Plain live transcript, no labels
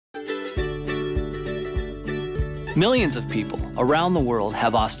Millions of people around the world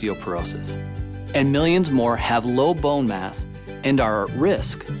have osteoporosis, and millions more have low bone mass and are at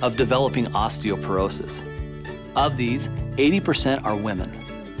risk of developing osteoporosis. Of these, 80% are women,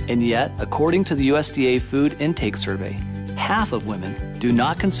 and yet, according to the USDA Food Intake Survey, half of women do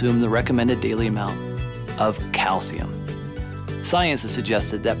not consume the recommended daily amount of calcium. Science has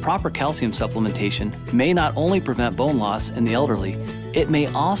suggested that proper calcium supplementation may not only prevent bone loss in the elderly, it may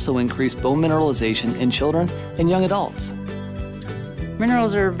also increase bone mineralization in children and young adults.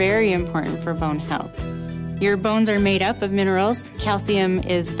 Minerals are very important for bone health. Your bones are made up of minerals. Calcium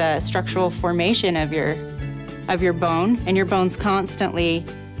is the structural formation of your bone, and your bone's constantly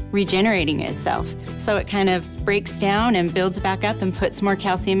regenerating itself. So it kind of breaks down and builds back up and puts more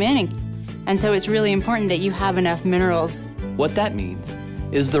calcium in. And so it's really important that you have enough minerals. What that means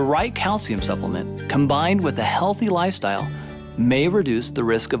is the right calcium supplement combined with a healthy lifestyle may reduce the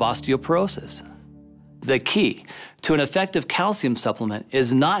risk of osteoporosis. The key to an effective calcium supplement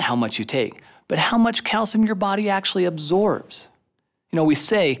is not how much you take, but how much calcium your body actually absorbs. You know, we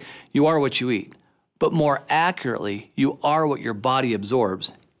say you are what you eat, but more accurately, you are what your body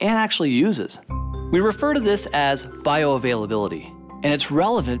absorbs and actually uses. We refer to this as bioavailability, and it's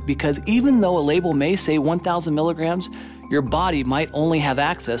relevant because even though a label may say 1,000 milligrams, your body might only have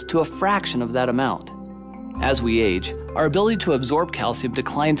access to a fraction of that amount. As we age, our ability to absorb calcium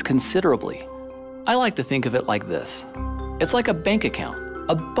declines considerably. I like to think of it like this. It's like a bank account,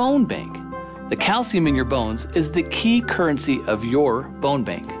 a bone bank. The calcium in your bones is the key currency of your bone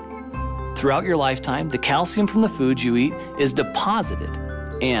bank. Throughout your lifetime, the calcium from the foods you eat is deposited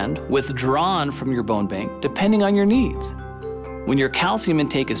and withdrawn from your bone bank depending on your needs. When your calcium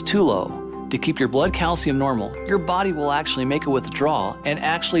intake is too low, to keep your blood calcium normal, your body will actually make a withdrawal and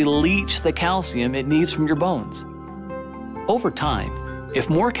actually leach the calcium it needs from your bones. Over time, if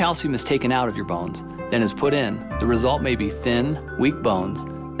more calcium is taken out of your bones than is put in, the result may be thin, weak bones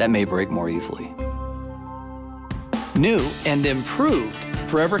that may break more easily. New and improved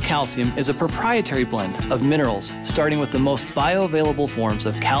Forever Calcium is a proprietary blend of minerals starting with the most bioavailable forms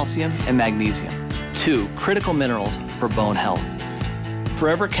of calcium and magnesium, two critical minerals for bone health.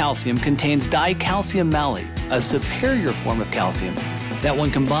 Forever Calcium contains dicalcium malate, a superior form of calcium that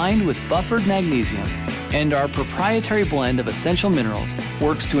when combined with buffered magnesium and our proprietary blend of essential minerals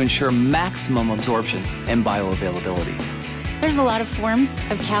works to ensure maximum absorption and bioavailability. There's a lot of forms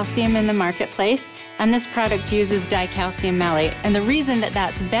of calcium in the marketplace, and this product uses dicalcium malate. And the reason that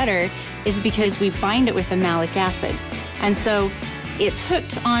that's better is because we bind it with a malic acid. And so it's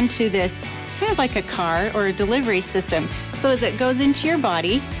hooked onto this kind of like a car or a delivery system. So as it goes into your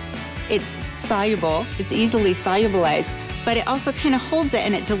body, it's soluble, it's easily solubilized, but it also kind of holds it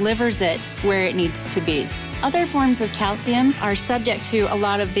and it delivers it where it needs to be. Other forms of calcium are subject to a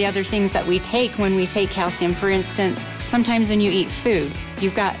lot of the other things that we take when we take calcium. For instance, sometimes when you eat food,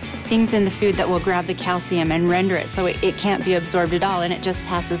 you've got things in the food that will grab the calcium and render it so it can't be absorbed at all and it just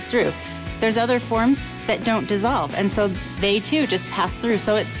passes through. There's other forms that don't dissolve, and so they too just pass through.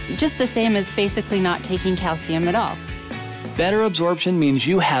 So it's just the same as basically not taking calcium at all. Better absorption means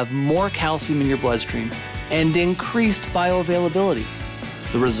you have more calcium in your bloodstream and increased bioavailability.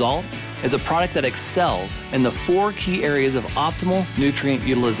 The result is a product that excels in the 4 key areas of optimal nutrient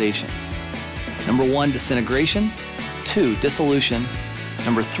utilization. Number 1, disintegration. 2, dissolution.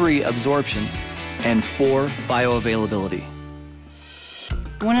 Number 3, absorption. And 4, bioavailability.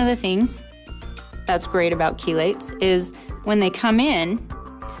 One of the things that's great about chelates is when they come in,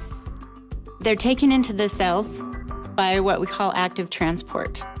 they're taken into the cells by what we call active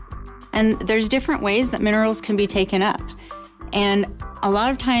transport. And there's different ways that minerals can be taken up. And a lot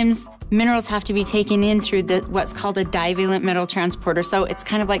of times, minerals have to be taken in through what's called a divalent metal transporter. So it's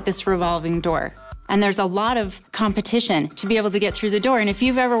kind of like this revolving door. And there's a lot of competition to be able to get through the door. And if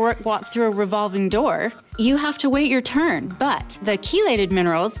you've ever walked through a revolving door, you have to wait your turn. But the chelated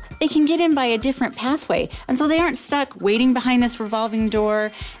minerals, they can get in by a different pathway. And so they aren't stuck waiting behind this revolving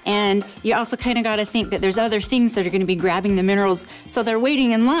door. And you also kind of got to think that there's other things that are going to be grabbing the minerals. So they're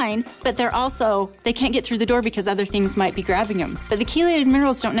waiting in line, but they can't get through the door because other things might be grabbing them. But the chelated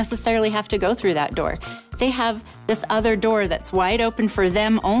minerals don't necessarily have to go through that door. They have this other door that's wide open for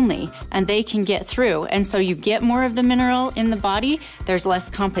them only, and they can get through. And so you get more of the mineral in the body, there's less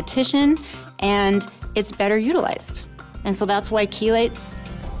competition, and it's better utilized. And so that's why chelates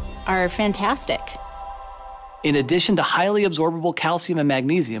are fantastic. In addition to highly absorbable calcium and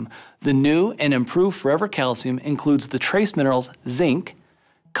magnesium, the new and improved Forever Calcium includes the trace minerals zinc,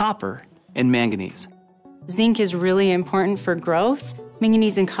 copper, and manganese. Zinc is really important for growth,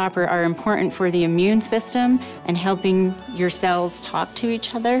 Manganese and copper are important for the immune system and helping your cells talk to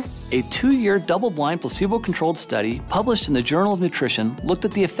each other. A 2-year double-blind placebo-controlled study published in the Journal of Nutrition looked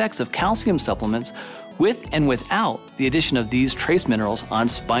at the effects of calcium supplements with and without the addition of these trace minerals on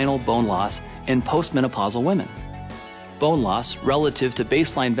spinal bone loss in postmenopausal women. Bone loss relative to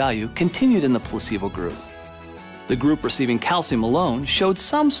baseline value continued in the placebo group. The group receiving calcium alone showed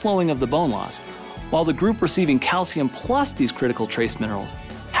some slowing of the bone loss, while the group receiving calcium plus these critical trace minerals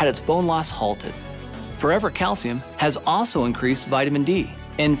had its bone loss halted. Forever Calcium has also increased vitamin D.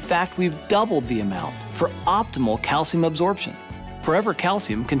 In fact, we've doubled the amount for optimal calcium absorption. Forever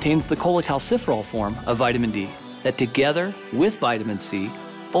Calcium contains the cholecalciferol form of vitamin D that together with vitamin C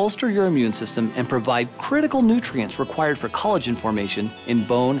bolster your immune system and provide critical nutrients required for collagen formation in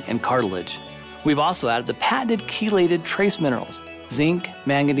bone and cartilage. We've also added the patented chelated trace minerals, zinc,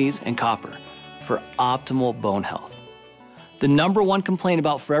 manganese, and copper, for optimal bone health. The #1 complaint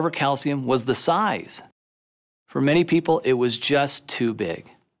about Forever Calcium was the size. For many people, it was just too big.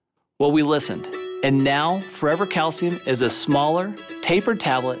 Well, we listened, and now Forever Calcium is a smaller, tapered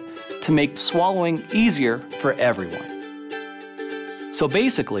tablet to make swallowing easier for everyone. So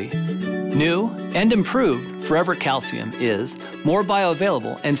basically, new and improved Forever Calcium is more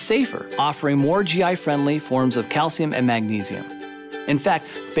bioavailable and safer, offering more GI-friendly forms of calcium and magnesium. In fact,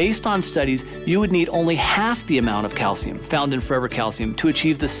 based on studies, you would need only half the amount of calcium found in Forever Calcium to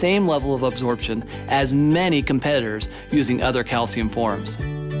achieve the same level of absorption as many competitors using other calcium forms.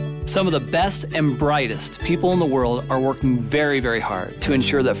 Some of the best and brightest people in the world are working very, very hard to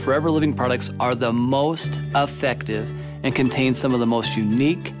ensure that Forever Living products are the most effective and contain some of the most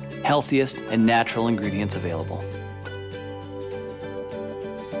unique, healthiest, and natural ingredients available.